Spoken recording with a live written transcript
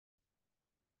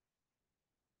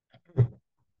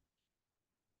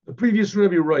The previous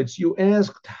Rebbe writes, you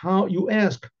ask how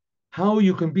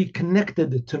you can be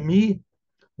connected to me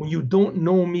when you don't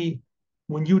know me,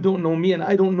 and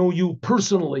I don't know you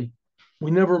personally. We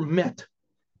never met.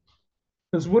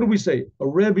 And so what do we say? A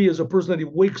Rebbe is a person that he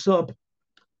wakes up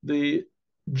the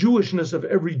Jewishness of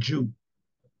every Jew.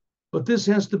 But this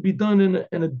has to be done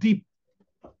in a deep,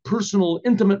 personal,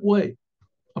 intimate way.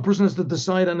 A person has to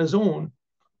decide on his own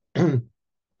to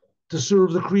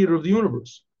serve the creator of the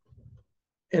universe.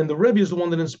 And the Rebbe is the one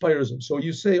that inspires him. So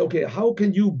you say, okay, how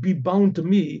can you be bound to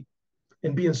me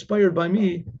and be inspired by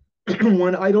me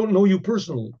when I don't know you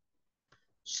personally?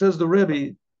 Says the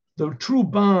Rebbe, the true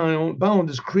bound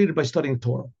is created by studying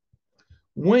Torah.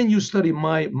 When you study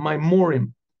my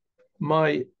morim,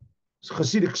 my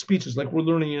Hasidic speeches, like we're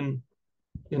learning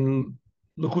in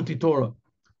Likkutei Torah,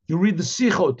 you read the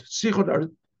Sichot. Sichot are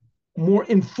more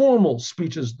informal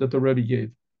speeches that the Rebbe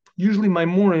gave. Usually, my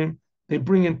morim, they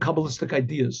bring in Kabbalistic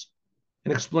ideas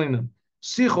and explain them.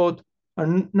 Sichot are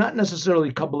not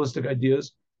necessarily Kabbalistic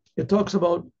ideas. It talks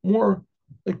about more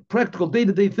like practical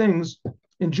day-to-day things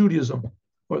in Judaism.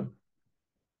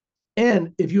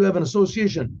 And if you have an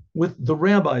association with the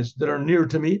rabbis that are near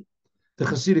to me, the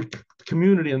Hasidic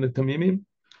community and the Tamimim,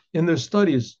 in their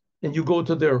studies, and you go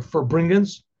to their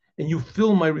Farbringans, and you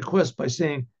fill my request by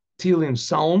saying Tehillim,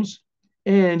 Psalms,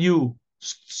 and you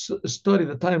study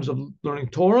the times of learning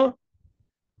Torah,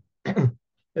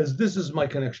 as this is my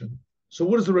connection. So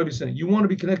what is the Rebbe saying? You want to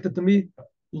be connected to me?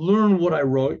 Learn what I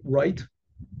write,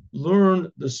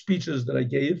 learn the speeches that I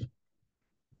gave,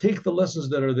 take the lessons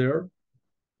that are there.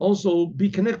 Also, be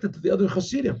connected to the other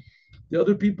Hasidim, the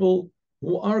other people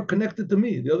who are connected to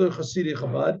me, the other Hasidic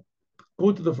Chabad.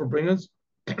 Go to the Farbringans.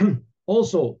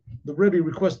 Also, the Rebbe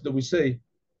requested that we say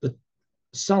the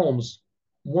Psalms,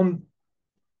 one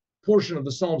portion of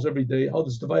the Psalms every day, how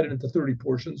it's divided into 30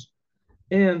 portions,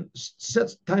 and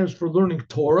sets times for learning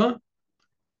Torah.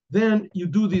 Then you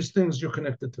do these things, you're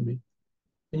connected to me.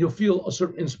 And you'll feel a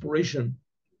certain inspiration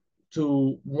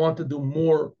to want to do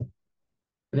more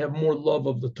and have more love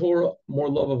of the Torah, more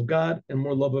love of God, and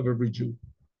more love of every Jew.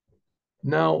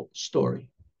 Now, story.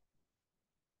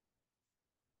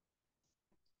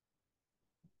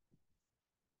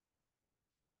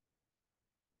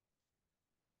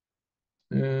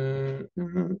 Oh,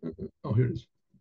 here it is.